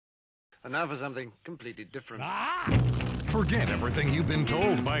And now for something completely different. Forget everything you've been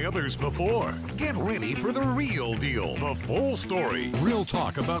told by others before. Get ready for the real deal, the full story, real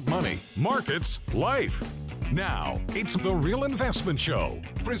talk about money, markets, life. Now, it's The Real Investment Show,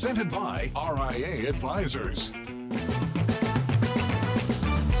 presented by RIA Advisors.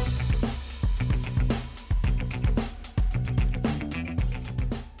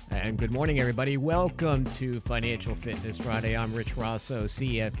 And good morning, everybody. Welcome to Financial Fitness Friday. I'm Rich Rosso,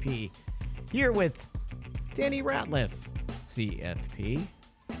 CFP, here with Danny Ratliff, CFP.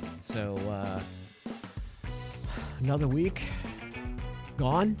 So, another week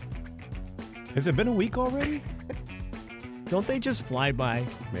gone. Has it been a week already? Don't they just fly by?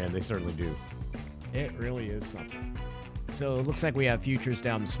 Man, they certainly do. It really is something. So it looks like we have futures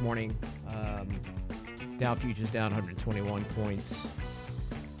down this morning. Dow futures down 121 points.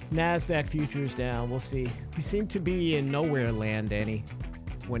 NASDAQ futures down. We'll see. We seem to be in nowhere land, Danny,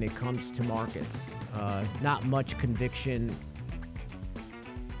 when it comes to markets. Not much conviction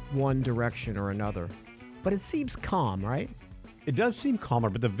one direction or another. But it seems calm, right? It does seem calmer,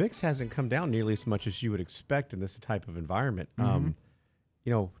 but the VIX hasn't come down nearly as much as you would expect in this type of environment.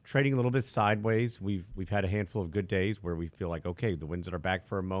 Trading a little bit sideways. We've had a handful of good days where we feel like, okay, the winds are back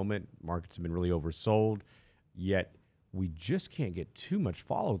for a moment. Markets have been really oversold, yet we just can't get too much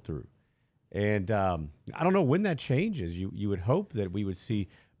follow through. And I don't know when that changes. You would hope that we would see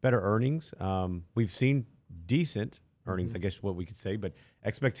better earnings. We've seen decent earnings, I guess what we could say, but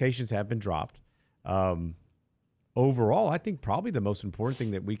expectations have been dropped. Overall, I think probably the most important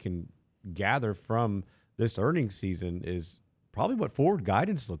thing that we can gather from this earnings season is probably what forward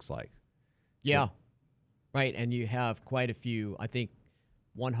guidance looks like. Yeah. Right. And you have quite a few, I think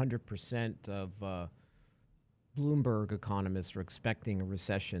 100% of Bloomberg economists are expecting a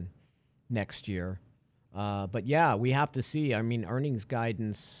recession next year. But yeah, we have to see. I mean, earnings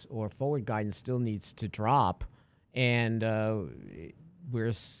guidance or forward guidance still needs to drop. And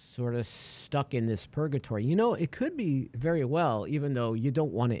we're sort of stuck in this purgatory. You know, it could be very well, even though you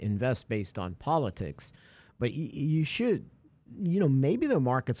don't want to invest based on politics, but you should, maybe the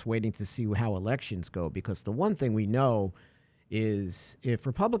market's waiting to see how elections go, because the one thing we know is if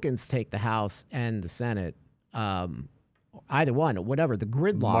Republicans take the House and the Senate, either one, or whatever, the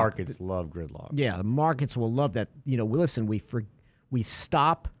gridlock. Markets love gridlock. Yeah, the markets will love that. Listen, we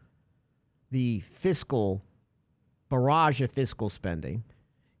stop the barrage of fiscal spending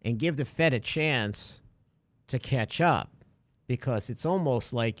and give the Fed a chance to catch up, because it's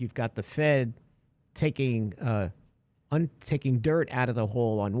almost like you've got the Fed taking dirt out of the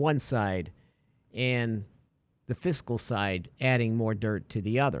hole on one side and the fiscal side adding more dirt to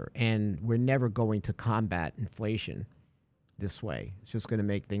the other. And we're never going to combat inflation this way. It's just going to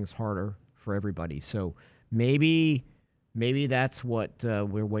make things harder for everybody. So maybe that's what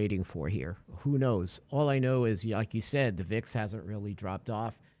we're waiting for here. Who knows? All I know is, like you said, the VIX hasn't really dropped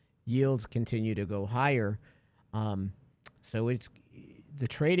off. Yields continue to go higher. So it's the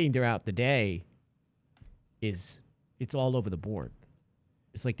trading throughout the day it's all over the board.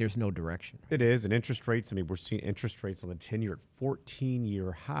 It's like there's no direction. It is. And interest rates, we're seeing interest rates on the 10-year at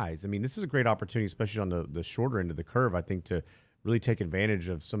 14-year highs. This is a great opportunity, especially on the shorter end of the curve, I think, to really take advantage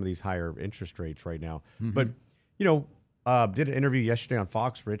of some of these higher interest rates right now. Mm-hmm. But, did an interview yesterday on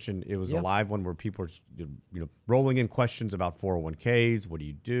Fox, Rich, and it was a live one where people are, rolling in questions about 401ks. What do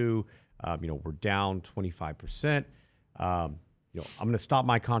you do? We're down 25%. I'm going to stop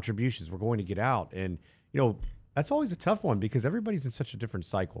my contributions. We're going to get out. And, that's always a tough one because everybody's in such a different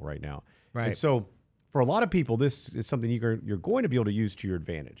cycle right now. Right. And so for a lot of people, this is something you're going to be able to use to your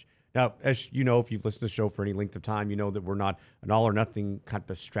advantage. Now, as you know, if you've listened to the show for any length of time, you know that we're not an all or nothing kind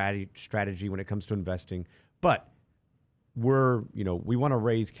of strategy when it comes to investing. But we want to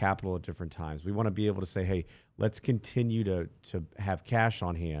raise capital at different times. We want to be able to say, hey, let's continue to have cash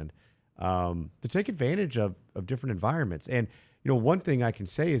on hand to take advantage of different environments. And, one thing I can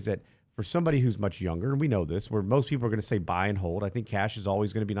say is that for somebody who's much younger, and we know this, where most people are going to say buy and hold, I think cash is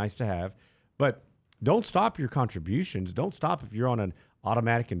always going to be nice to have. But don't stop your contributions. Don't stop if you're on an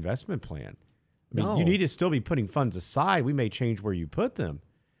automatic investment plan. No. You need to still be putting funds aside. We may change where you put them.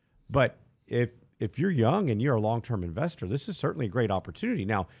 But if you're young and you're a long-term investor, this is certainly a great opportunity.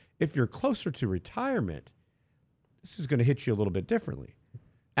 Now, if you're closer to retirement, this is going to hit you a little bit differently.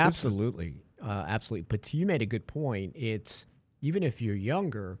 Absolutely. Absolutely. But you made a good point. It's even if you're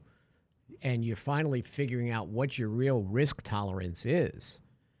younger and you're finally figuring out what your real risk tolerance is,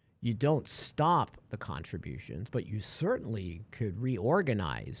 you don't stop the contributions, but you certainly could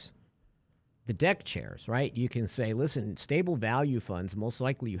reorganize the deck chairs, right? You can say, listen, stable value funds, most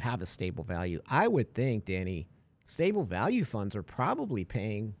likely you have a stable value. I would think, Danny, stable value funds are probably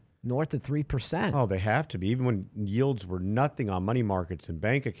paying north of 3%. Oh, they have to be. Even when yields were nothing on money markets and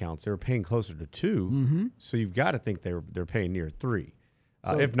bank accounts, they were paying closer to 2. Mm-hmm. So you've got to think they're paying near 3,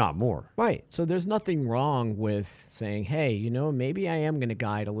 if not more. Right. So there's nothing wrong with saying, hey, maybe I am going to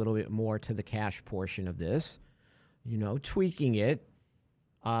guide a little bit more to the cash portion of this, tweaking it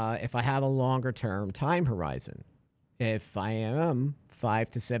if I have a longer term time horizon. If I am 5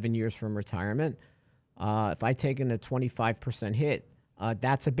 to 7 years from retirement, if I take in a 25% hit,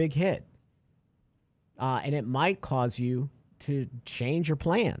 that's a big hit. And it might cause you to change your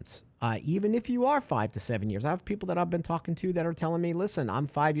plans. Even if you are 5 to 7 years. I have people that I've been talking to that are telling me, listen, I'm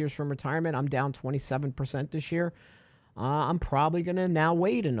 5 years from retirement. I'm down 27% this year. I'm probably going to now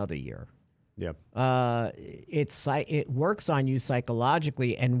wait another year. Yep. It works on you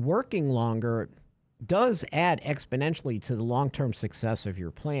psychologically, and working longer does add exponentially to the long-term success of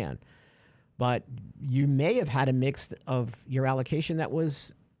your plan. But you may have had a mix of your allocation that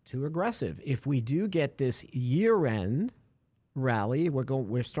was too aggressive. If we do get this year-end rally,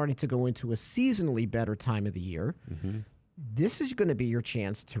 we're starting to go into a seasonally better time of the year. Mm-hmm. This is going to be your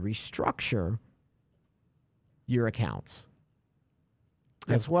chance to restructure your accounts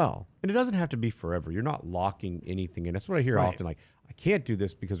as well. And it doesn't have to be forever. You're not locking anything in. That's what I hear often. Like, I can't do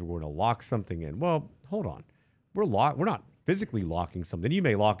this because we're going to lock something in. Well, hold on. We're not physically locking something. You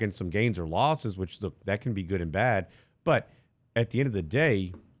may lock in some gains or losses, which that can be good and bad. But at the end of the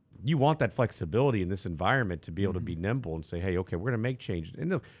day, you want that flexibility in this environment to be able to be nimble and say, hey, okay, we're going to make changes. And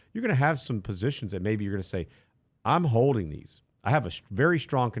look, you're going to have some positions that maybe you're going to say, I'm holding these. I have a very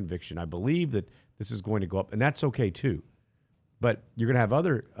strong conviction. I believe that this is going to go up, and that's okay too. But you're going to have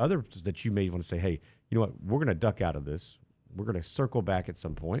others that you may want to say, hey, you know what, we're going to duck out of this. We're going to circle back at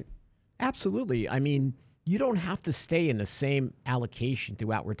some point. Absolutely. I mean, you don't have to stay in the same allocation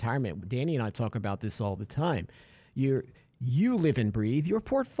throughout retirement. Danny and I talk about this all the time. You live and breathe. Your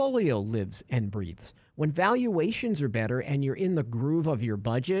portfolio lives and breathes. When valuations are better and you're in the groove of your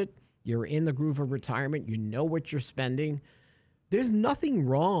budget, you're in the groove of retirement, you know what you're spending, there's nothing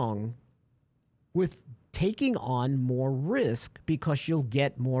wrong with taking on more risk because you'll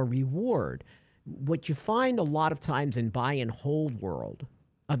get more reward. What you find a lot of times in buy and hold world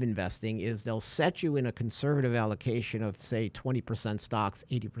of investing is they'll set you in a conservative allocation of, say, 20% stocks,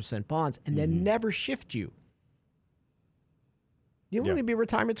 80% bonds, and then never shift you. You'll only be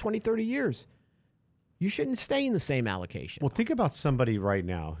retirement 20, 30 years. You shouldn't stay in the same allocation. Well, think about somebody right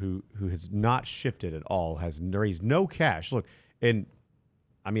now who has not shifted at all, has raised no cash. Look, and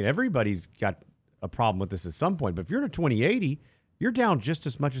I mean, everybody's got a problem with this at some point, but if you're in a 20/80, you're down just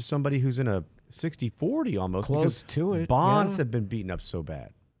as much as somebody who's in a 60/40 almost. Close to it. Bonds have been beaten up so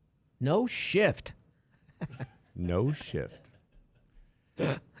bad. No shift. No shift.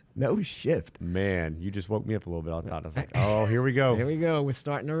 No shift. Man, you just woke me up a little bit. I was like, oh, here we go. Here we go. We're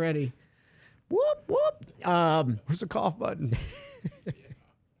starting already. Whoop, whoop. Where's the cough button?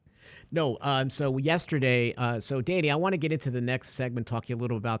 No, so yesterday, so Danny, I want to get into the next segment, talk to you a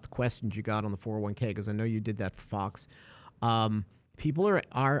little about the questions you got on the 401k, because I know you did that for Fox. People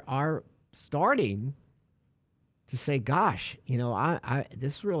are starting to say, gosh, I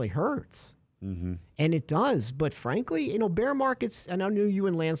this really hurts. Mm-hmm. And it does. But frankly, bear markets, and I know you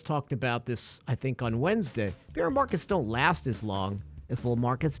and Lance talked about this, I think, on Wednesday. Bear markets don't last as long as bull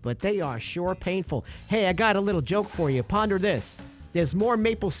markets, but they are sure painful. Hey, I got a little joke for you. Ponder this. There's more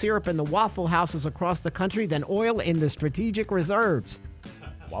maple syrup in the Waffle Houses across the country than oil in the strategic reserves.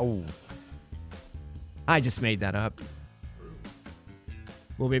 Wow. I just made that up.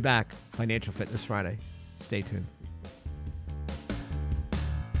 We'll be back. Financial Fitness Friday. Stay tuned.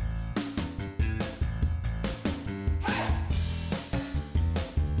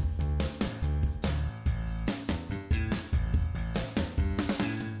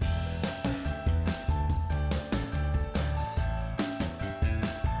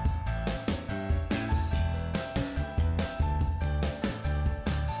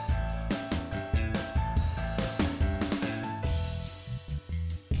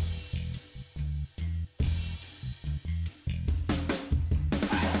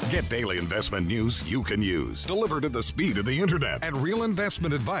 Get daily investment news you can use, delivered at the speed of the internet at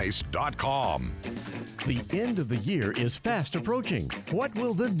realinvestmentadvice.com. The end of the year is fast approaching. What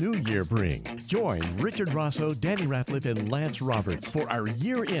will the new year bring? Join Richard Rosso, Danny Ratliff, and Lance Roberts for our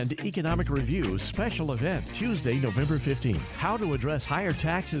year-end economic review special event, Tuesday, November 15th. How to address higher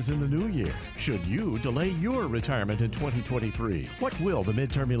taxes in the new year. Should you delay your retirement in 2023? What will the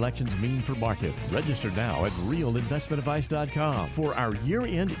midterm elections mean for markets? Register now at realinvestmentadvice.com for our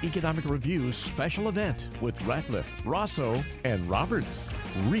year-end economic review special event with Ratliff, Rosso, and Roberts.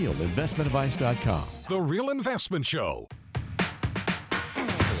 realinvestmentadvice.com. The Real Investment Show.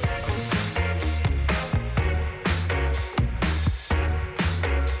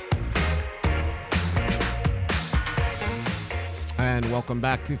 welcome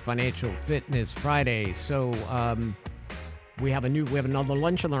back to Financial Fitness Friday. So we have another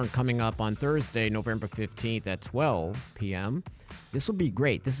Lunch and Learn coming up on Thursday, November 15th at 12 p.m. This will be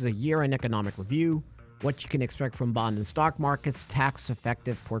great. This is a year-end economic review, what you can expect from bond and stock markets,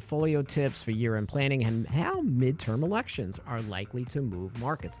 tax-effective portfolio tips for year-end planning, and how midterm elections are likely to move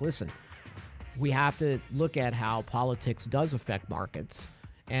markets. Listen, we have to look at how politics does affect markets,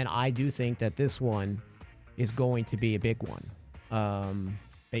 and I do think that this one is going to be a big one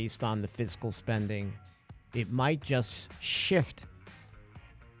based on the fiscal spending. It might just shift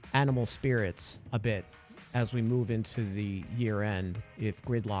animal spirits a bit as we move into the year end if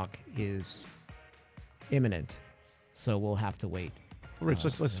gridlock is imminent. So we'll have to wait. Well, Rich,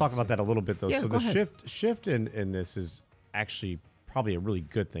 let's talk about that a little bit, though. Yeah, so go the ahead. shift in this is actually probably a really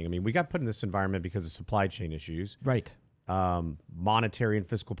good thing. I mean, we got put in this environment because of supply chain issues, Right. monetary and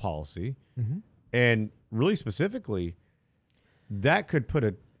fiscal policy, and really specifically, that could put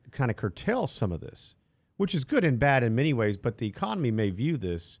a kind of curtail some of this, which is good and bad in many ways. But the economy may view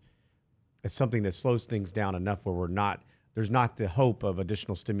this as something that slows things down enough where there's not the hope of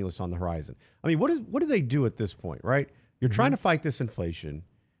additional stimulus on the horizon. I mean, what do they do at this point, right? You're trying to fight this inflation,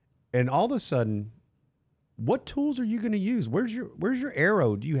 and all of a sudden, what tools are you going to use? Where's your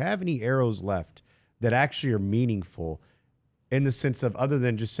arrow? Do you have any arrows left that actually are meaningful in the sense of other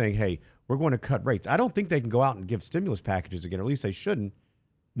than just saying, hey, we're going to cut rates? I don't think they can go out and give stimulus packages again, or at least they shouldn't.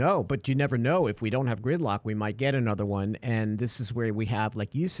 No, but you never know. If we don't have gridlock, we might get another one. And this is where we have,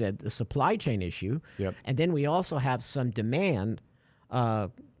 like you said, the supply chain issue. Yep. And then we also have some demand.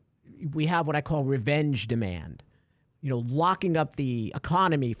 We have what I call revenge demand. You know, locking up the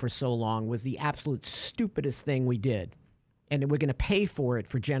economy for so long was the absolute stupidest thing we did. And we're going to pay for it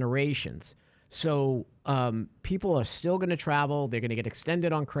for generations. So people are still going to travel. They're going to get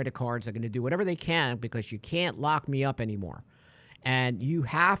extended on credit cards. They're going to do whatever they can because you can't lock me up anymore. And you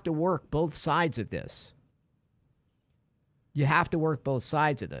have to work both sides of this. You have to work both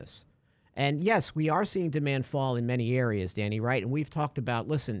sides of this. And yes, we are seeing demand fall in many areas, Danny, right? And we've talked about,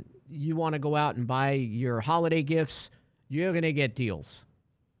 listen, you want to go out and buy your holiday gifts, you're going to get deals.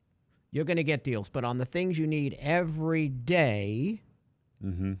 You're going to get deals. But on the things you need every day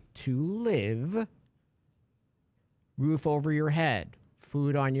to live, roof over your head,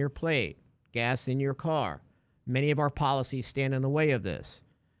 food on your plate, gas in your car, many of our policies stand in the way of this.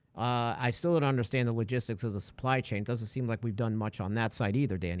 I still don't understand the logistics of the supply chain. It doesn't seem like we've done much on that side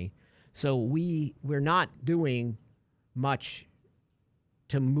either, Danny. So we're not doing much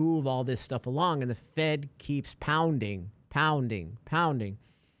to move all this stuff along, and the Fed keeps pounding. And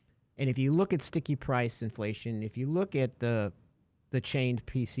if you look at sticky price inflation, if you look at the chained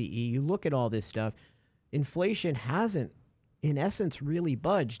PCE, you look at all this stuff, inflation hasn't, in essence, really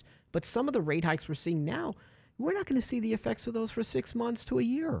budged. But some of the rate hikes we're seeing now, we're not going to see the effects of those for 6 months to a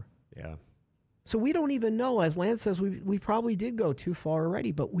year. Yeah. So we don't even know. As Lance says, we probably did go too far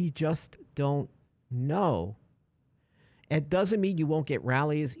already, but we just don't know. It doesn't mean you won't get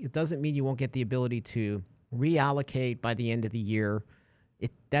rallies. It doesn't mean you won't get the ability to reallocate by the end of the year.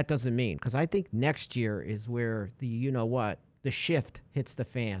 That doesn't mean, because I think next year is where the shift hits the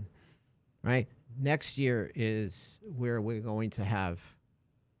fan, right? Next year is where we're going to have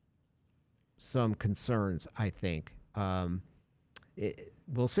some concerns, I think.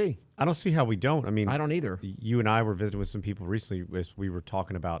 We'll see. I don't see how we don't. I mean, I don't either. You and I were visiting with some people recently as we were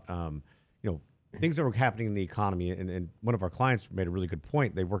talking about, things that were happening in the economy. And one of our clients made a really good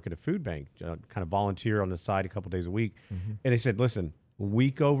point. They work at a food bank, kind of volunteer on the side a couple days a week. And they said, listen,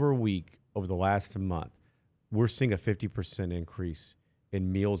 week over week over the last month, we're seeing a 50% increase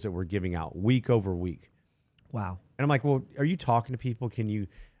in meals that we're giving out week over week. Wow. And I'm like, well, are you talking to people?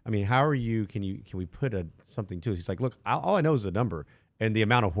 How are you? Can we put something to it? He's like, look, all I know is the number, and the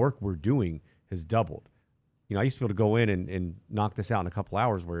amount of work we're doing has doubled. I used to be able to go in and knock this out in a couple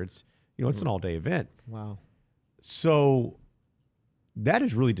hours, where it's an all day event. Wow. So that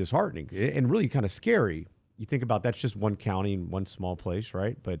is really disheartening and really kind of scary. You think about that's just one county in one small place,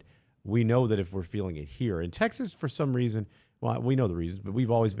 right? But we know that if we're feeling it here in Texas, for some reason, well, we know the reasons, but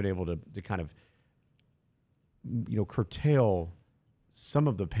we've always been able to kind of curtail some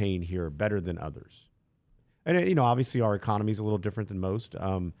of the pain here better than others. And, obviously our economy is a little different than most.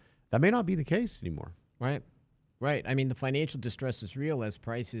 That may not be the case anymore. Right. I mean, the financial distress is real as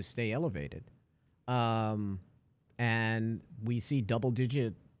prices stay elevated. And we see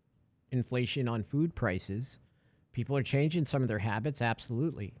double-digit inflation on food prices. People are changing some of their habits,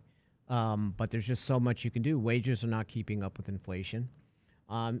 absolutely. But there's just so much you can do. Wages are not keeping up with inflation.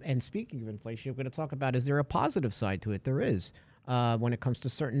 And speaking of inflation, we're going to talk about, is there a positive side to it? There is. When it comes to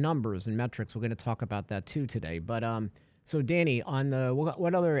certain numbers and metrics, we're going to talk about that too today. But So, Danny, on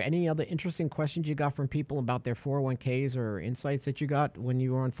the any other interesting questions you got from people about their 401ks or insights that you got when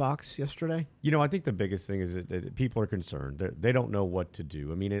you were on Fox yesterday? I think the biggest thing is that people are concerned. They don't know what to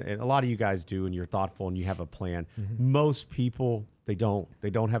do. I mean, and a lot of you guys do, and you're thoughtful and you have a plan. Most people, they don't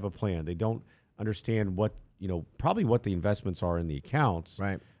have a plan. They don't understand probably what the investments are in the accounts.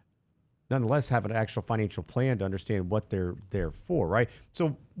 Right. Nonetheless, have an actual financial plan to understand what they're there for, right?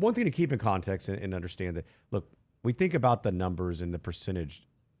 So one thing to keep in context and understand that, look, we think about the numbers and the percentage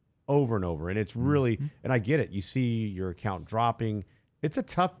over and over, and it's really, and I get it. You see your account dropping. It's a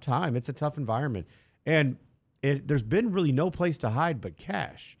tough time. It's a tough environment. And there's been really no place to hide but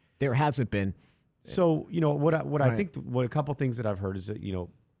cash. There hasn't been. So, what Right. I think, what a couple things that I've heard is that,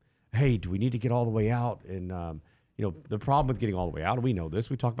 hey, do we need to get all the way out? And, the problem with getting all the way out, and we know this,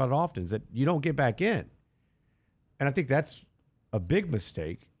 we talk about it often, is that you don't get back in. And I think that's a big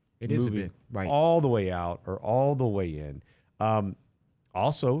mistake. It is a moving bit, right. all the way out or all the way in.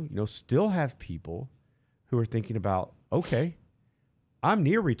 Also, still have people who are thinking about, okay, I'm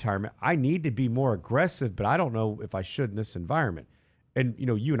near retirement. I need to be more aggressive, but I don't know if I should in this environment. And,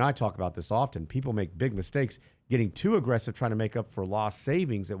 you and I talk about this often. People make big mistakes getting too aggressive, trying to make up for lost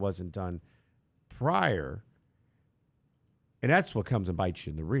savings that wasn't done prior. And that's what comes and bites you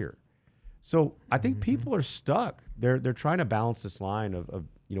in the rear. So I think people are stuck. They're trying to balance this line of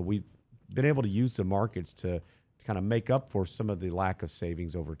we've been able to use the markets to kind of make up for some of the lack of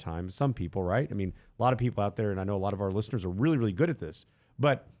savings over time. Some people, right? I mean, a lot of people out there, and I know a lot of our listeners are really, really good at this,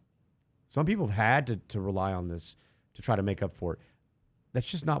 but some people have had to rely on this to try to make up for it. That's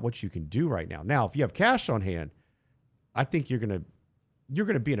just not what you can do right now. Now, if you have cash on hand, I think you're going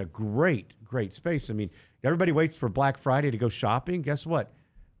to be in a great space. I mean, everybody waits for Black Friday to go shopping. Guess what?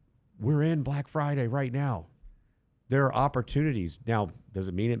 We're in Black Friday right now. There are opportunities. Now, does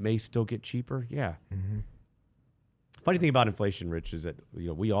it mean it may still get cheaper? Yeah. Funny thing about inflation, Rich, is that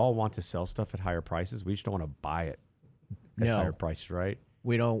we all want to sell stuff at higher prices. We just don't want to buy it at higher prices, right?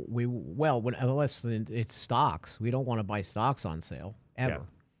 We don't. Unless it's stocks, we don't want to buy stocks on sale ever.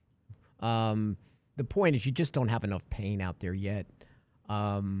 Yeah. The point is, you just don't have enough pain out there yet.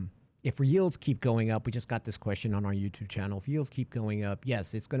 If yields keep going up, we just got this question on our YouTube channel. If yields keep going up,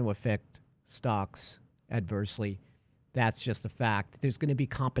 yes, it's going to affect stocks adversely. That's just a fact. There's going to be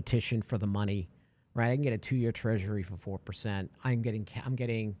competition for the money, right? I can get a 2-year treasury for 4%. I'm getting,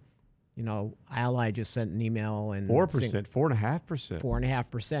 Ally just sent an email and 4%, 4.5%,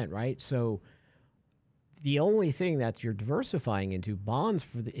 4.5%, right? So the only thing that you're diversifying into, bonds,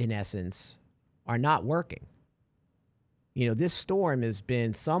 in essence, are not working. This storm has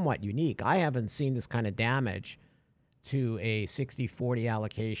been somewhat unique. I haven't seen this kind of damage to a 60-40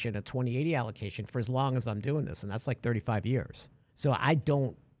 allocation, a 20-80 allocation for as long as I'm doing this, and that's like 35 years. So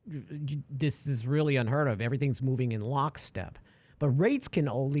this is really unheard of. Everything's moving in lockstep. But rates can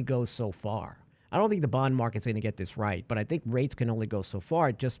only go so far. I don't think the bond market's going to get this right, but I think rates can only go so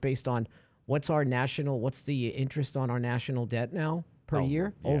far just based on what's the interest on our national debt now per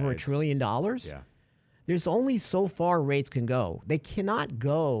year? Yeah, over $1 trillion? Yeah. There's only so far rates can go. They cannot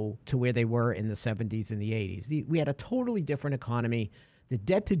go to where they were in the 70s and the 80s. We had a totally different economy. The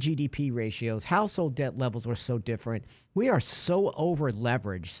debt to GDP ratios, household debt levels were so different. We are so over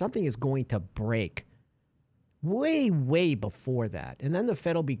leveraged. Something is going to break way, way before that. And then the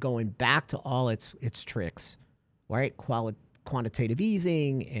Fed will be going back to all its tricks, right? Quantitative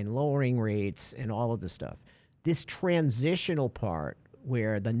easing and lowering rates and all of this stuff. This transitional part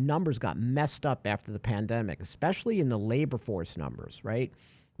where the numbers got messed up after the pandemic, especially in the labor force numbers, right?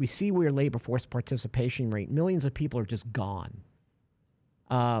 We see where labor force participation rate, millions of people are just gone.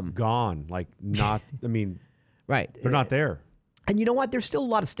 Gone. Like not, I mean, right. They're not there. And you know what? There's still a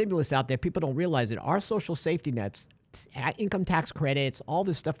lot of stimulus out there. People don't realize it. Our social safety nets, income tax credits, all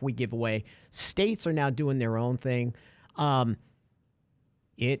this stuff we give away, states are now doing their own thing.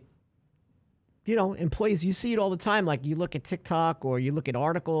 Employees, you see it all the time. Like you look at TikTok or you look at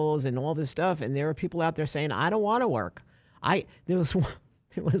articles and all this stuff, and there are people out there saying, I don't want to work. There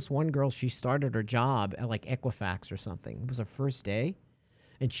was one girl, she started her job at like Equifax or something. It was her first day.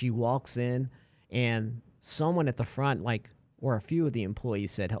 And she walks in and someone at the front, or a few of the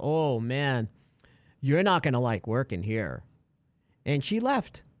employees said, oh man, you're not going to like working here. And she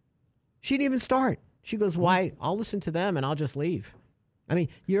left. She didn't even start. She goes, why? I'll listen to them and I'll just leave. I mean,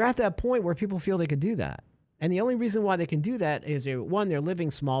 you're at that point where people feel they could do that. And the only reason why they can do that is, one, they're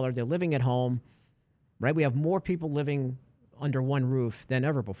living smaller. They're living at home, right? We have more people living under one roof than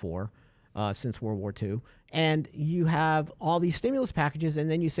ever before since World War II. And you have all these stimulus packages,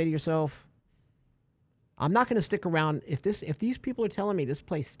 and then you say to yourself, I'm not going to stick around. If these people are telling me this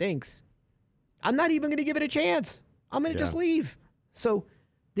place stinks, I'm not even going to give it a chance. I'm going to just Yeah. leave. So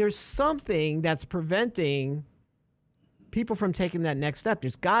there's something that's preventing people from taking that next step.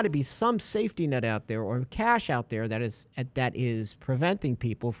 There's got to be some safety net out there or cash out there that is preventing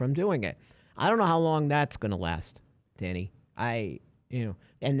people from doing it. I don't know how long that's going to last, Danny. And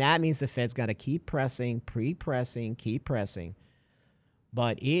that means the Fed's got to keep pressing, keep pressing.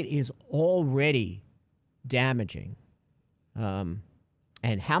 But it is already damaging.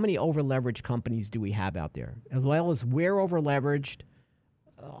 And how many over-leveraged companies do we have out there? As well as we're over-leveraged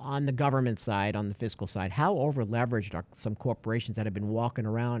on the government side, on the fiscal side. How over-leveraged are some corporations that have been walking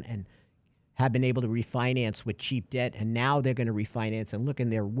around and have been able to refinance with cheap debt, and now they're going to refinance and look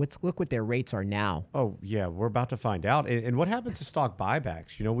what their rates are now. Oh, yeah, we're about to find out. And what happens to stock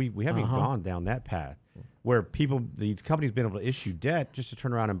buybacks? You know, we haven't gone down that path where these companies been able to issue debt just to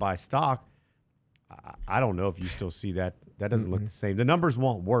turn around and buy stock. I don't know if you still see that. That doesn't look the same. The numbers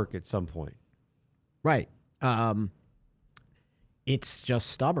won't work at some point. Right. It's just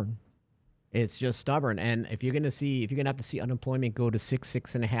stubborn. And if you're going to have to see unemployment go to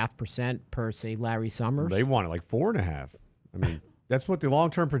 6.5% per, say, Larry Summers. They want it like 4.5. I mean, that's what the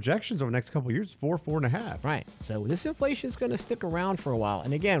long-term projections over the next couple of years, 4.5. Right. So this inflation is going to stick around for a while.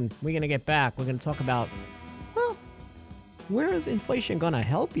 And again, we're going to get back. We're going to talk about, well, where is inflation going to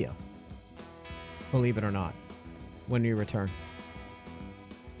help you? Believe it or not, when we return.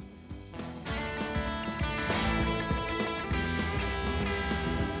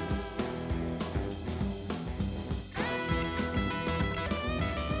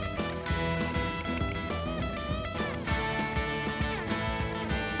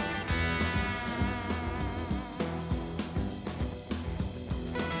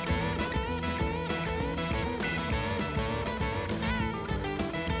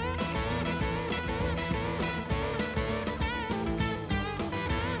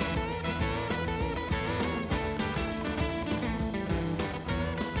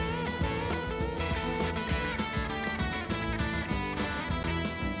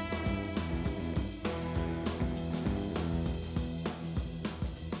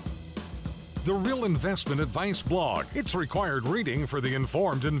 The Real Investment Advice blog. It's required reading for the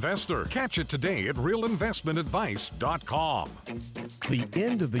informed investor. Catch it today at realinvestmentadvice.com. The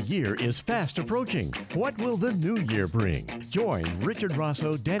end of the year is fast approaching. What will the new year bring? Join Richard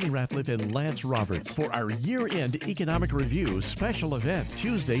Rosso, Danny Ratliff, and Lance Roberts for our year-end economic review special event,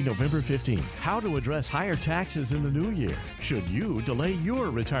 Tuesday, November 15th. How to address higher taxes in the new year. Should you delay your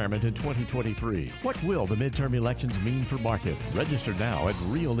retirement in 2023? What will the midterm elections mean for markets? Register now at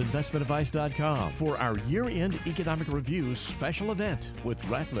realinvestmentadvice.com for our year-end economic review special event with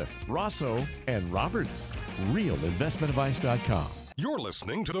Ratliff, Rosso, and Roberts. realinvestmentadvice.com. You're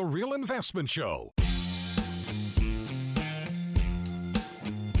listening to The Real Investment Show.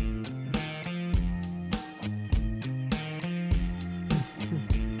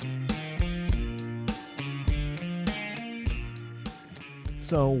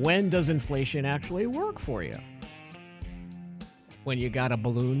 So when does inflation actually work for you? When you got a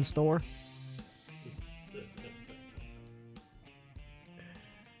balloon store?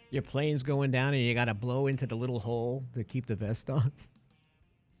 Your plane's going down and you got to blow into the little hole to keep the vest on?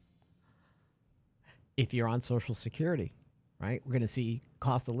 If you're on Social Security, right? We're going to see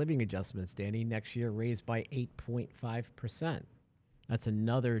cost of living adjustments, Danny, next year raised by 8.5%. That's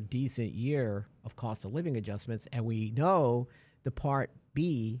another decent year of cost of living adjustments. And we know the Part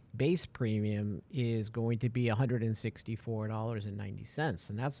B base premium is going to be $164.90.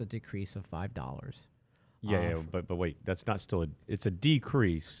 And that's a decrease of $5. Yeah, but wait, that's not still it's a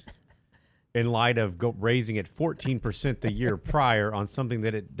decrease in light of raising it 14% the year prior on something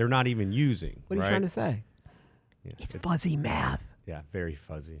that they're not even using. What are you trying to say? Yeah, It's fuzzy math. Yeah, very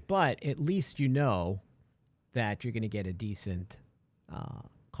fuzzy. But at least you know that you're going to get a decent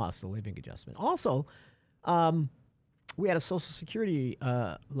cost of living adjustment. Also, we had a Social Security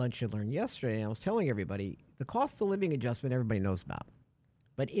lunch and learn yesterday, and I was telling everybody the cost of living adjustment everybody knows about.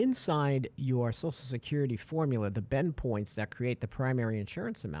 But inside your Social Security formula, the bend points that create the primary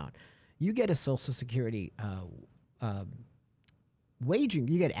insurance amount, you get a Social Security waging.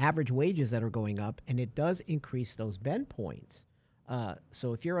 You get average wages that are going up, and it does increase those bend points.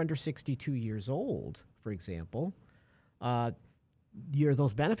 So if you're under 62 years old, for example,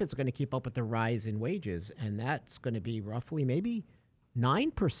 those benefits are going to keep up with the rise in wages, and that's going to be roughly maybe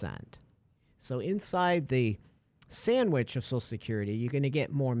 9%. So inside the sandwich of Social Security, you're going to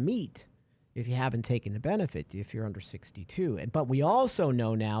get more meat if you haven't taken the benefit, if you're under 62. But we also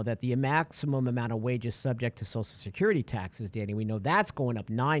know now that the maximum amount of wages subject to Social Security taxes, Danny, we know that's going up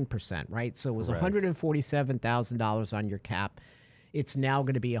 9%, right? So it was $147,000 on your cap. It's now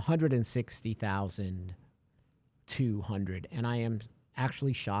going to be $160,200 200, and I am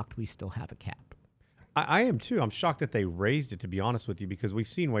actually shocked we still have a cap. I am too. I'm shocked that they raised it, to be honest with you, because we've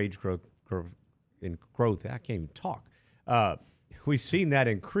seen wage growth. I can't even talk. We've seen that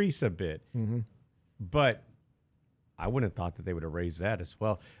increase a bit, but I wouldn't have thought that they would have raised that as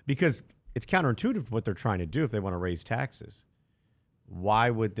well, because it's counterintuitive to what they're trying to do if they want to raise taxes. Why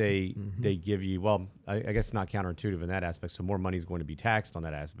would they give you? Well, I guess not counterintuitive in that aspect. So more money is going to be taxed on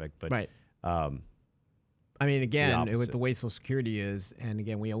that aspect, but Right. I mean, again, with the way Social Security is, and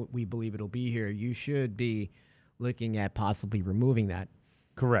again, we believe it'll be here. You should be looking at possibly removing that.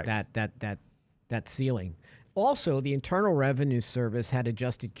 correct. That ceiling. Also, the Internal Revenue Service had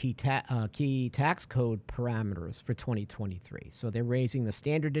adjusted key tax code parameters for 2023. So they're raising the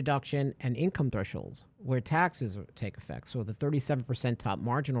standard deduction and income thresholds where taxes take effect. So the 37% top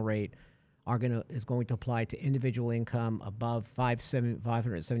marginal rate is going to apply to individual income above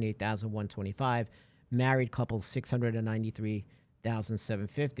 $578,125, married couples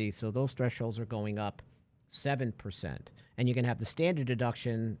 $693,750. So those thresholds are going up 7%. And you're going to have the standard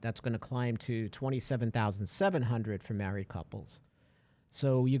deduction that's going to climb to $27,700 for married couples.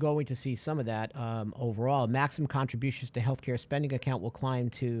 So you're going to see some of that overall. Maximum contributions to healthcare spending account will climb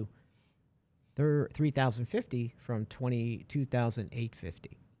to $3,050 from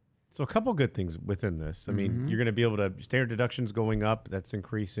 $22,850. So a couple good things within this. I mean, you're going to be able to standard deductions going up. That's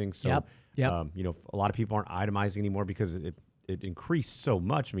increasing. So, Yep. a lot of people aren't itemizing anymore because it increased so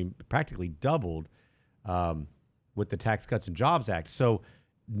much. I mean, practically doubled with the Tax Cuts and Jobs Act. So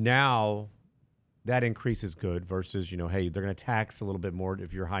now that increase is good versus, hey, they're going to tax a little bit more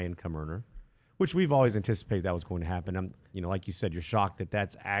if you're a high income earner, which we've always anticipated that was going to happen. I'm, like you said, you're shocked that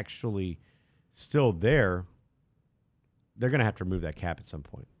that's actually still there. They're going to have to remove that cap at some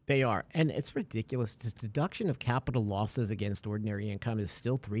point. They are. And it's ridiculous. This deduction of capital losses against ordinary income is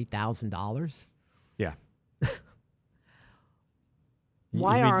still $3,000. Yeah.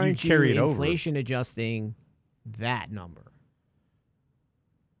 Why I mean, aren't you carry it over. inflation adjusting that number?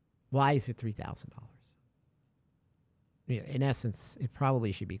 Why is it $3,000? Yeah, in essence, it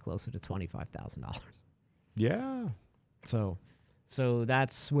probably should be closer to $25,000. Yeah. So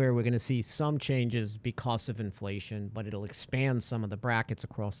that's where we're going to see some changes because of inflation, but it'll expand some of the brackets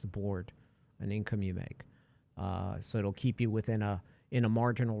across the board an income you make. So it'll keep you within a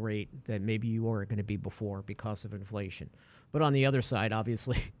marginal rate that maybe you were going to be before because of inflation. But on the other side,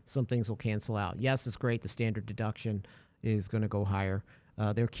 obviously, some things will cancel out. Yes, it's great. The standard deduction is going to go higher.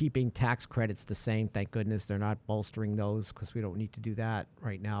 They're keeping tax credits the same. Thank goodness they're not bolstering those because we don't need to do that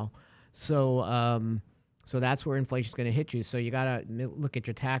right now. So that's where inflation is going to hit you. So you got to look at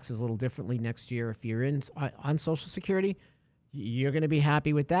your taxes a little differently next year. If you're on Social Security, you're going to be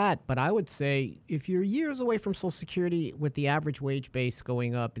happy with that. But I would say if you're years away from Social Security with the average wage base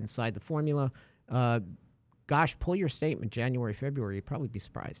going up inside the formula, pull your statement January, February. You'd probably be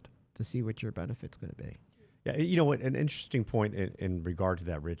surprised to see what your benefit's going to be. Yeah, you know what? An interesting point in regard to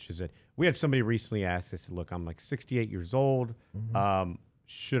that, Rich, is that we had somebody recently ask us, look, I'm like 68 years old.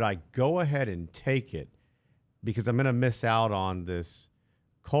 Should I go ahead and take it? Because I'm going to miss out on this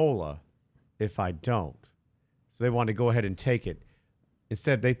COLA if I don't. So they wanted to go ahead and take it.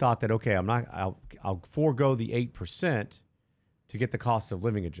 Instead, they thought that, okay, I'll forego the 8% to get the cost of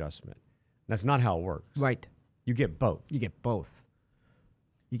living adjustment. That's not how it works. Right. You get both. You get both.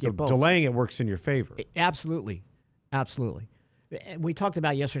 So delaying it works in your favor. Absolutely. Absolutely. We talked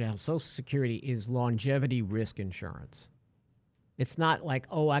about yesterday how Social Security is longevity risk insurance. It's not like,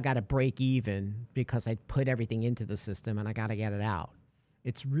 I got to break even because I put everything into the system and I got to get it out.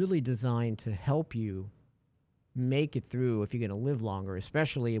 It's really designed to help you make it through if you're going to live longer,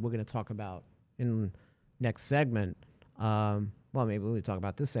 especially we're going to talk about in next segment. Maybe we'll talk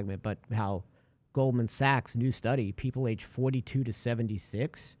about this segment, but how Goldman Sachs' new study, people age 42 to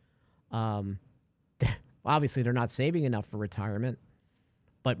 76, obviously they're not saving enough for retirement,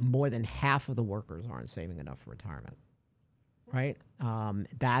 but more than half of the workers aren't saving enough for retirement. Right?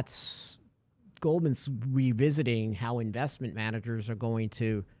 That's Goldman's revisiting how investment managers are going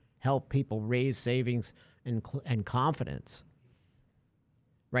to help people raise savings and confidence.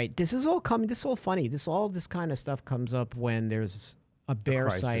 Right? This is all coming. This is all funny. All this kind of stuff comes up when there's a bear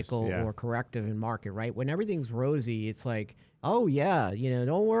cycle or corrective in market. Right? When everything's rosy, it's like, oh yeah,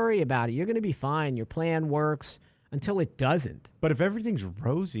 don't worry about it. You're going to be fine. Your plan works. Until it doesn't. But if everything's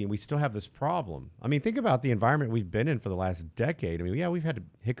rosy and we still have this problem, I mean, think about the environment we've been in for the last decade. I mean, we've had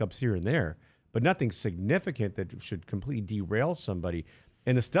hiccups here and there, but nothing significant that should completely derail somebody.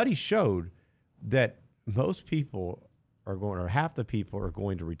 And the study showed that most people half the people are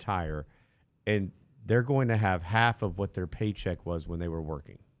going to retire, and they're going to have half of what their paycheck was when they were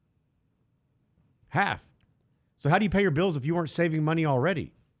working. Half. So how do you pay your bills if you weren't saving money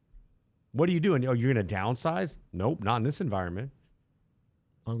already? What are you doing? Oh, you're going to downsize? Nope, not in this environment.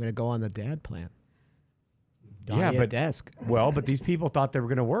 I'm going to go on the dad plan. Yeah, but desk. Well, but these people thought they were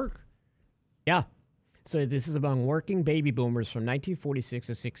going to work. Yeah. So this is among working baby boomers from 1946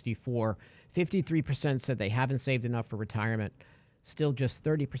 to 64. 53% said they haven't saved enough for retirement. Still, just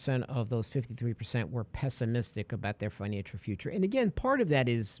 30% of those 53% were pessimistic about their financial future. And again, part of that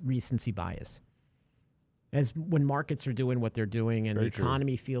is recency bias. As when markets are doing what they're doing and Very the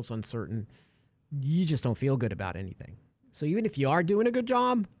economy feels uncertain, you just don't feel good about anything. So even if you are doing a good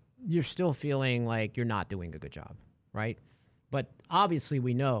job, you're still feeling like you're not doing a good job, right? But obviously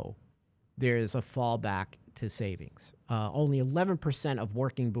we know there's a fallback to savings. Only 11% of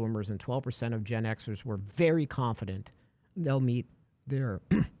working boomers and 12% of Gen Xers were very confident they'll meet their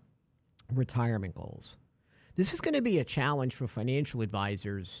retirement goals. This is going to be a challenge for financial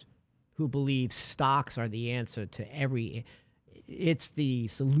advisors who believe stocks are the answer to it's the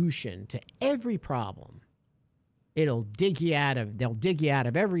solution to every problem. They'll dig you out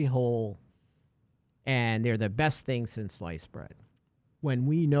of every hole, and they're the best thing since sliced bread. When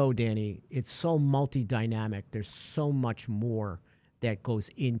we know, Danny, it's so multi-dynamic, there's so much more that goes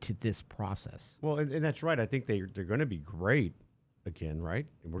into this process. Well, and that's right. I think they're going to be great again, right?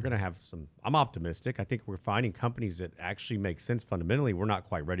 And we're going to have some. I'm optimistic. I think we're finding companies that actually make sense fundamentally. We're not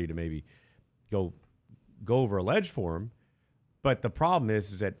quite ready to maybe go over a ledge for them, but the problem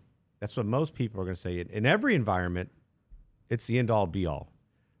is that that's what most people are going to say. In every environment, it's the end-all, be-all,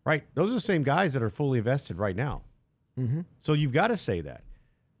 right? Those are the same guys that are fully invested right now. Mm-hmm. So you've got to say that.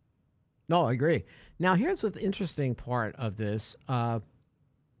 No, I agree. Now, here's the interesting part of this.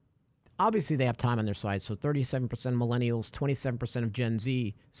 Obviously, they have time on their side. So 37% of millennials, 27% of Gen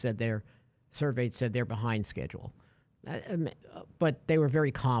Z surveyed said they're behind schedule. But they were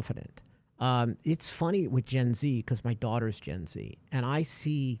very confident. It's funny with Gen Z because my daughter's Gen Z. And I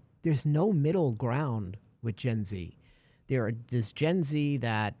see there's no middle ground with Gen Z. There's Gen Z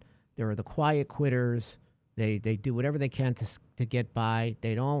that there are the quiet quitters. They do whatever they can to get by.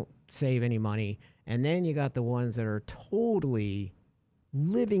 They don't save any money. And then you got the ones that are totally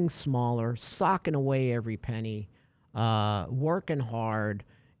living smaller, socking away every penny, working hard.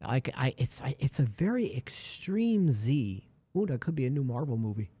 It's a very extreme Z. Ooh, that could be a new Marvel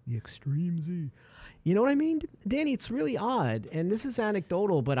movie, The Extreme Z. You know what I mean, Danny? It's really odd, and this is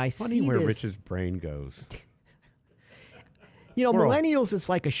anecdotal, but Funny see where this. Rich's brain goes. You know, Squirrel. millennials, it's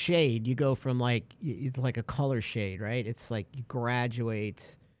like a shade. You go from it's like a color shade, right? It's like you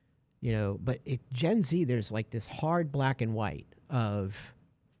graduate, but Gen Z, there's like this hard black and white of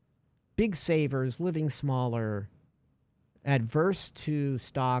big savers, living smaller, adverse to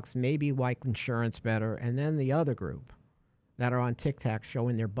stocks, maybe like insurance better, and then the other group that are on TikTok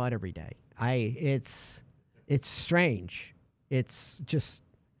showing their butt every day. It's strange. It's just,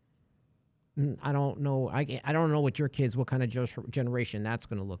 I don't know. I don't know what your kids, what kind of generation that's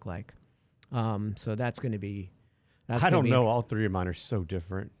going to look like. So that's going to be. I don't know. All three of mine are so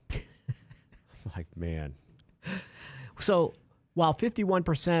different. Like, man. So while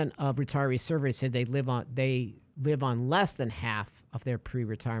 51% of retirees surveyed said they live on less than half of their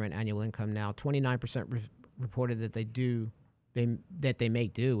pre-retirement annual income now, 29% reported that they may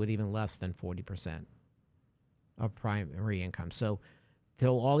do with even less than 40% of primary income. So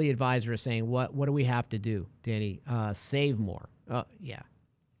all the advisors are saying, what do we have to do, Danny? Save more. Yeah.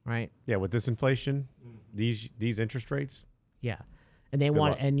 Right? Yeah, with this inflation, these interest rates. Yeah. And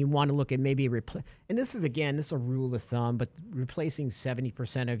you want to look at maybe and this is a rule of thumb, but replacing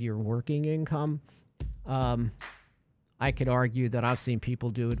 70% of your working income, I could argue that I've seen people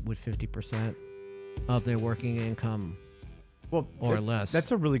do it with 50% of their working income. Well, or less.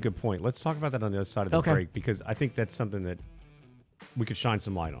 That's a really good point. Let's talk about that on the other side of the Okay. break, because I think that's something that we could shine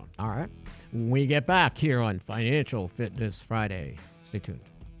some light on. All right. When we get back here on Financial Fitness Friday. Stay tuned.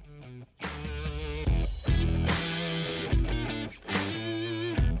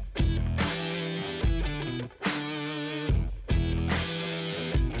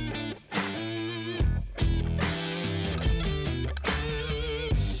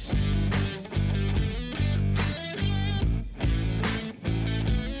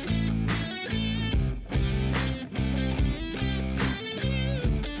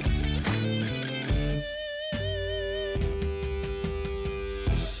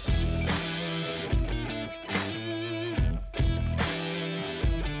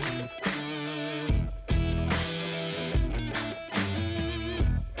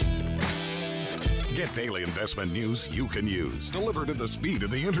 Get daily investment news you can use, delivered at the speed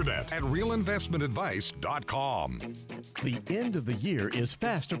of the internet at realinvestmentadvice.com. The end of the year is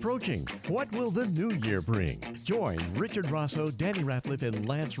fast approaching. What will the new year bring? Join Richard Rosso, Danny Ratliff, and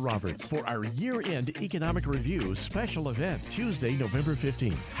Lance Roberts for our year-end economic review special event, Tuesday, November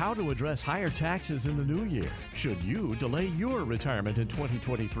 15th. How to address higher taxes in the new year. Should you delay your retirement in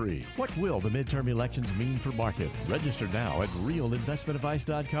 2023? What will the midterm elections mean for markets? Register now at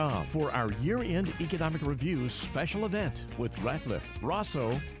realinvestmentadvice.com for our year-end economic review special event with Ratliff,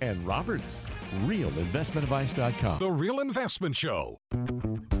 Rosso, and Roberts. realinvestmentadvice.com. The Real Investment Show.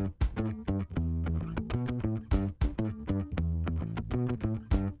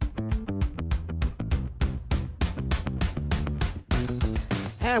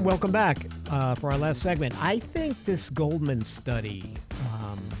 And welcome back for our last segment. I think this Goldman study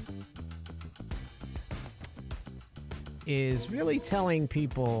is really telling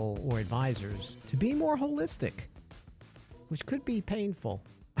people or advisors to be more holistic, which could be painful.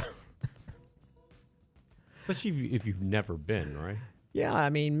 Especially if you've never been, right? Yeah, I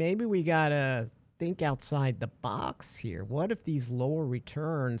mean, maybe we got to think outside the box here. What if these lower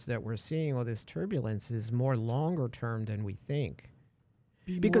returns that we're seeing, all this turbulence, is more longer term than we think?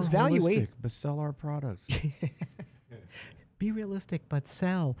 Because valuation, but sell our products. Be realistic, but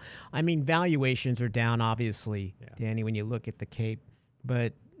sell. I mean, valuations are down, obviously, Danny, when you look at the Cape,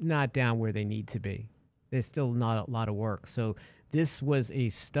 but not down where they need to be. There's still not a lot of work. So this was a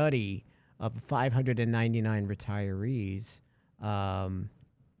study of 599 retirees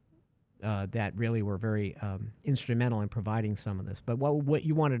that really were very instrumental in providing some of this. But what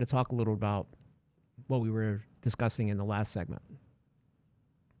you wanted to talk a little about what we were discussing in the last segment.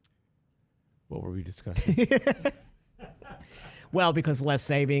 What were we discussing? Well, because less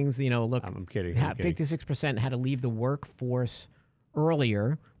savings, look, I'm kidding. 56% had to leave the workforce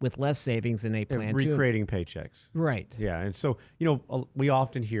earlier with less savings than they planned to. Recreating paychecks. Right. Yeah, and so, we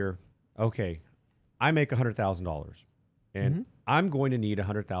often hear, okay, I make $100,000, and I'm going to need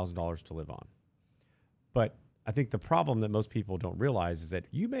 $100,000 to live on. But I think the problem that most people don't realize is that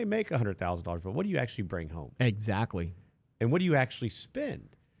you may make $100,000, but what do you actually bring home? Exactly. And what do you actually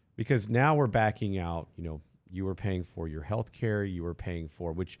spend? Because now we're backing out, you were paying for your health care, you were paying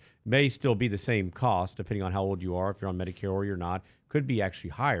for, which may still be the same cost depending on how old you are, if you're on Medicare or you're not, could be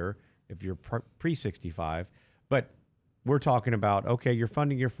actually higher if you're pre-65. But we're talking about, okay, you're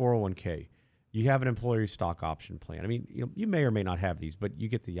funding your 401k. You have an employee stock option plan. I mean, you may or may not have these, but you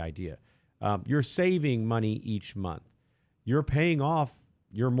get the idea. You're saving money each month. You're paying off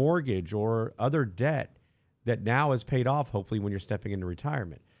your mortgage or other debt that now is paid off, hopefully, when you're stepping into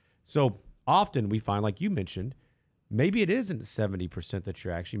retirement. So often we find, like you mentioned, maybe it isn't 70% that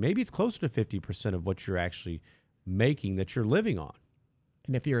you're actually, maybe it's closer to 50% of what you're actually making that you're living on.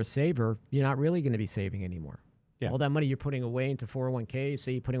 And if you're a saver, you're not really going to be saving anymore. Yeah. All that money you're putting away into 401k,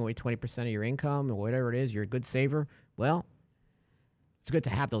 say you're putting away 20% of your income or whatever it is, you're a good saver. Well, it's good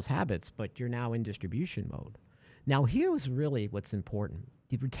to have those habits, but you're now in distribution mode. Now, here's really what's important.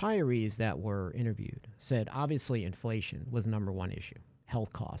 The retirees that were interviewed said, obviously, inflation was the number one issue.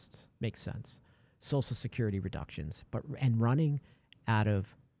 Health costs, makes sense. Social Security reductions, and running out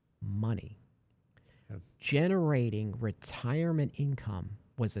of money. Yep. Generating retirement income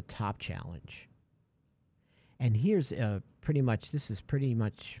was a top challenge. And here's this is pretty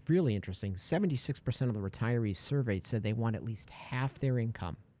much really interesting. 76% of the retirees surveyed said they want at least half their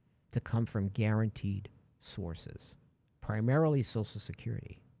income to come from guaranteed sources, primarily Social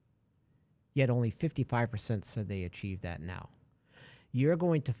Security. Yet only 55% said they achieved that now. You're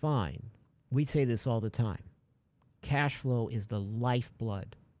going to find, we say this all the time, cash flow is the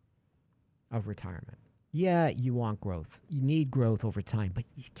lifeblood of retirement. Yeah, you want growth. You need growth over time, but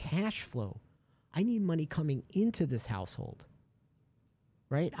cash flow, I need money coming into this household,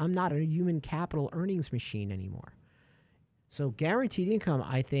 right? I'm not a human capital earnings machine anymore. So guaranteed income,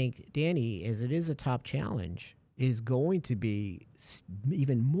 I think, Danny, as it is a top challenge, is going to be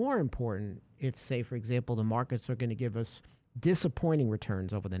even more important if, say, for example, the markets are going to give us disappointing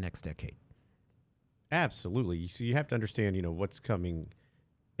returns over the next decade. Absolutely. So you have to understand, what's coming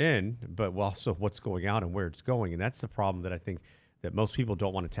in, but also what's going out and where it's going. And that's the problem that I think that most people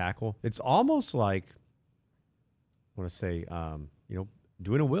don't want to tackle. It's almost like, I want to say,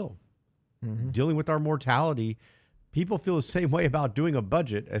 doing a will, dealing with our mortality. People feel the same way about doing a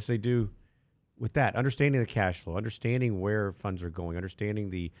budget as they do with that, understanding the cash flow, understanding where funds are going,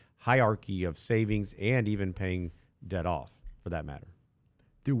 understanding the hierarchy of savings and even paying debt off, for that matter.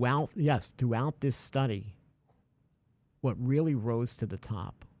 Throughout this study, what really rose to the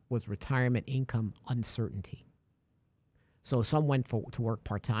top was retirement income uncertainty. So some went to work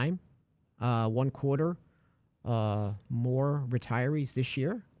part-time, 1/4 more retirees this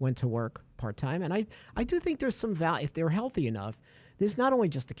year went to work part-time. And I do think there's some value, if they're healthy enough, there's not only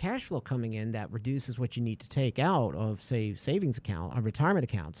just the cash flow coming in that reduces what you need to take out of, say, savings account, retirement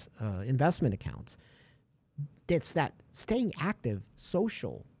accounts, investment accounts. It's that staying active,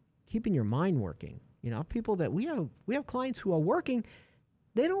 social, keeping your mind working. People that we have clients who are working,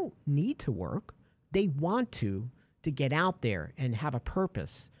 they don't need to work. They want to get out there and have a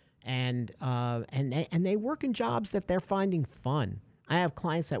purpose. And they work in jobs that they're finding fun. I have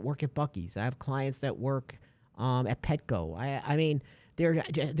clients that work at Buc-ee's. I have clients that work at Petco. I mean,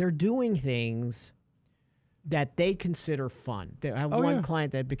 they're doing things that they consider fun. I have one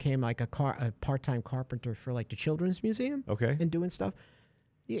client that became like a part-time carpenter for like the Children's Museum. Okay. And doing stuff.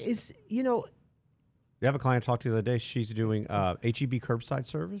 You have a client I talked to the other day. She's doing HEB curbside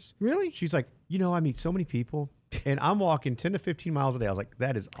service. Really? She's like, I meet so many people, and I'm walking 10 to 15 miles a day. I was like,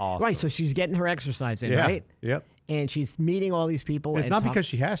 that is awesome. Right, so she's getting her exercise in, right? Yep. And she's meeting all these people. And it's not because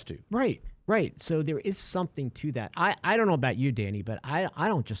she has to. Right. So there is something to that. I don't know about you, Danny, but I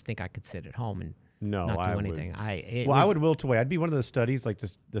don't just think I could sit at home and not do anything. I would wilt away. I'd be one of those studies, like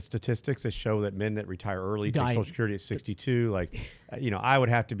the statistics that show that men that retire early take Social Security at 62. Like, I would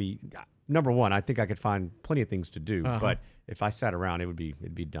have to be... Number one, I think I could find plenty of things to do, but if I sat around, it'd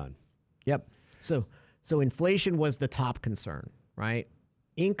be done. Yep. So inflation was the top concern, right?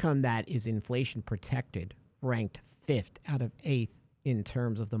 Income that is inflation protected ranked 5th out of 8th in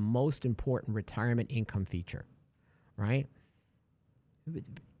terms of the most important retirement income feature, right?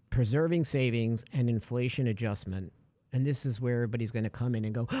 Preserving savings and inflation adjustment. And this is where everybody's going to come in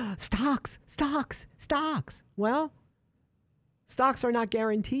and go, stocks. Well, stocks are not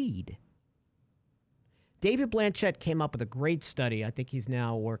guaranteed. David Blanchett came up with a great study. I think he's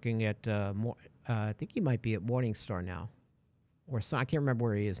now working at, I think he might be at Morningstar now. Or so, I can't remember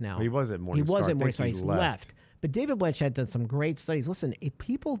where he is now. He was at Morningstar. He was at Morningstar. He's left. But David Blanchett done some great studies. Listen, if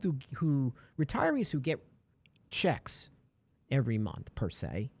people retirees who get checks every month, per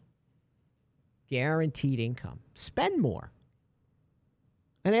se, guaranteed income, spend more.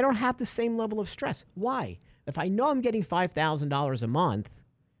 And they don't have the same level of stress. Why? If I know I'm getting $5,000 a month,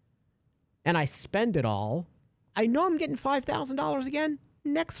 and I spend it all, I know I'm getting $5,000 again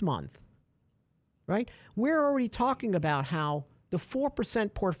next month, right? We're already talking about how the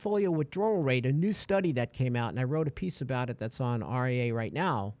 4% portfolio withdrawal rate, a new study that came out, and I wrote a piece about it that's on RIA right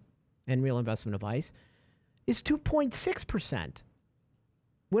now and Real Investment Advice, is 2.6%.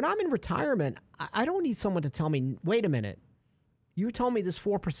 When I'm in retirement, I don't need someone to tell me, wait a minute, you told me this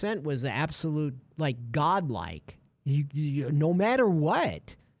 4% was absolute, like, godlike. You, no matter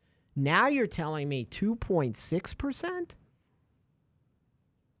what. Now you're telling me 2.6%?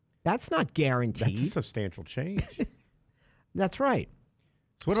 That's not guaranteed. That's a substantial change. That's right.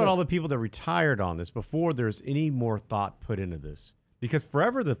 So what about all the people that retired on this before there's any more thought put into this? Because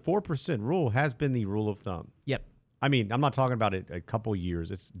forever the 4% rule has been the rule of thumb. Yep. I mean, I'm not talking about it a couple years.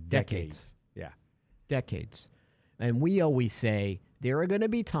 It's decades. Yeah. Decades. And we always say there are going to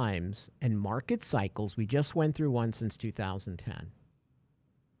be times and market cycles, we just went through one since 2010,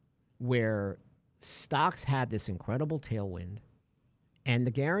 where stocks had this incredible tailwind, and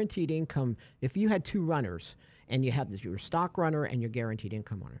the guaranteed income, if you had two runners, and you had your stock runner and your guaranteed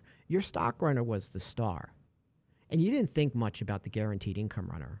income runner, your stock runner was the star, and you didn't think much about the guaranteed income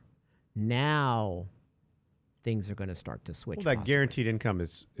runner. Now things are going to start to switch. Well, that guaranteed income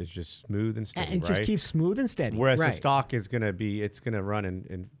is just smooth and steady, and right? just keeps smooth and steady. Whereas the stock is going to be, it's going to run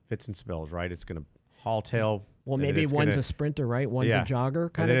in fits and spells, right? It's going to haul tail. Well, maybe one's a sprinter, right? One's a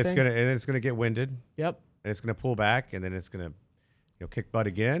jogger kind of thing. And then it's going to get winded. Yep. And it's going to pull back, and then it's going to kick butt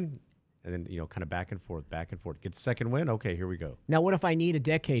again, and then kind of back and forth. Get the second win. Okay, here we go. Now, what if I need a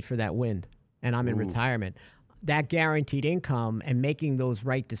decade for that wind, and I'm in retirement? That guaranteed income and making those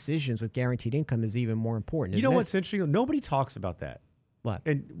right decisions with guaranteed income is even more important. You know what's interesting? Nobody talks about that. What?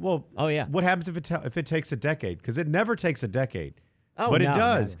 And yeah. What happens if it takes a decade? Because it never takes a decade. Oh, but no, it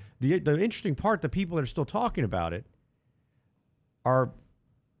does. No. The interesting part, the people that are still talking about it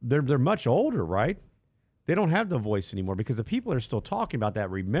they're much older, right? They don't have the voice anymore because the people that are still talking about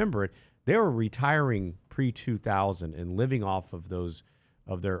that remember it. They were retiring pre-2000 and living off of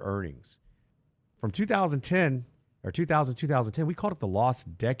their earnings. From 2010 or 2010, we called it the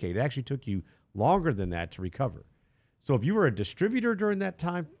lost decade. It actually took you longer than that to recover. So if you were a distributor during that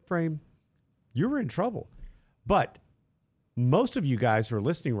time frame, you were in trouble. But most of you guys who are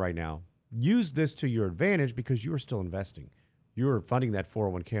listening right now use this to your advantage because you are still investing. You are funding that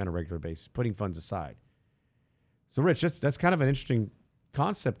 401k on a regular basis, putting funds aside. So, Rich, that's kind of an interesting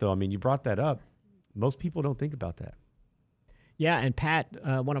concept, though. I mean, you brought that up. Most people don't think about that. Yeah, and Pat,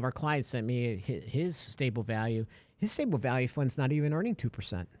 one of our clients, sent me his stable value. His stable value fund's not even earning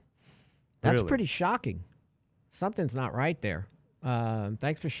 2%. That's Really? pretty shocking. Something's not right there.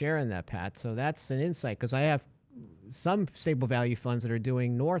 Thanks for sharing that, Pat. So that's an insight, because I have some stable value funds that are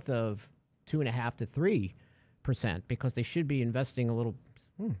doing north of 2.5 to 3% because they should be investing a little.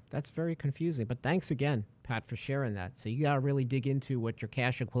 That's very confusing. But thanks again, Pat, for sharing that. So you got to really dig into what your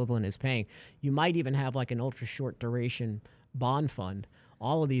cash equivalent is paying. You might even have like an ultra short duration bond fund.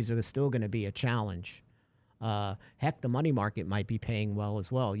 All of these are still going to be a challenge. Heck, the money market might be paying well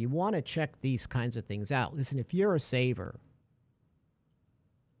as well. You want to check these kinds of things out. Listen, if you're a saver,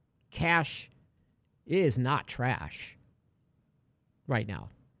 cash is not trash right now.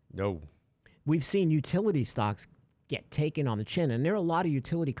 No. We've seen utility stocks get taken on the chin, and there are a lot of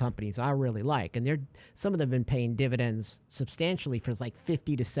utility companies I really like, and some of them have been paying dividends substantially for like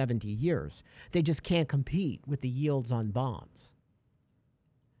 50 to 70 years. They just can't compete with the yields on bonds.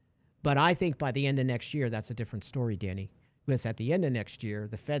 But I think by the end of next year, that's a different story, Danny. Because at the end of next year,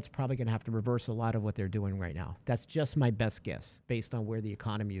 the Fed's probably going to have to reverse a lot of what they're doing right now. That's just my best guess based on where the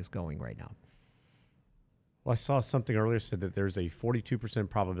economy is going right now. Well, I saw something earlier said that there's a 42%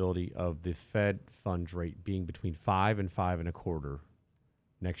 probability of the Fed funds rate being between 5 and 5.25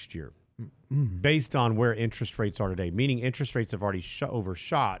 next year, based on where interest rates are today. Meaning interest rates have already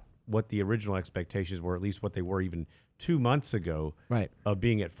overshot what the original expectations were, at least what they were even 2 months ago, Right. of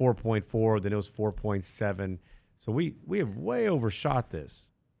being at 4.4. Then it was 4.7. So we have way overshot this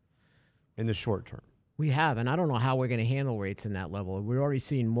in the short term. We have, and I don't know how we're going to handle rates in that level. We're already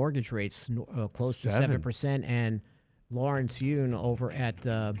seeing mortgage rates close to 7%, and Lawrence Yun over at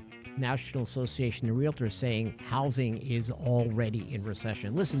National Association of Realtors saying housing is already in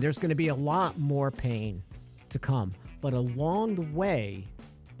recession. Listen, there's going to be a lot more pain to come, but along the way,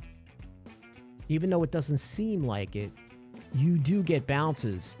 even though it doesn't seem like it, you do get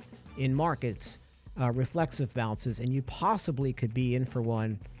bounces in markets, reflexive bounces, and you possibly could be in for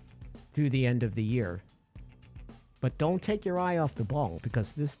one through the end of the year. But don't take your eye off the ball,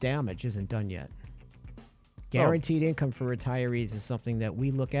 because this damage isn't done yet. Guaranteed income for retirees is something that we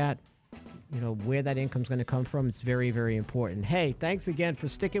look at. You know, where that income's going to come from, it's very, very important. Hey, thanks again for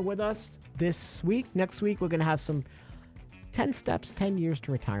sticking with us this week. Next week, we're going to have some 10 steps, 10 years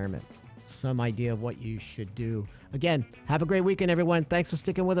to retirement. Some idea of what you should do. Again, have a great weekend, everyone. Thanks for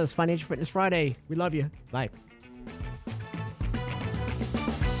sticking with us. Financial Fitness Friday. We love you. Bye.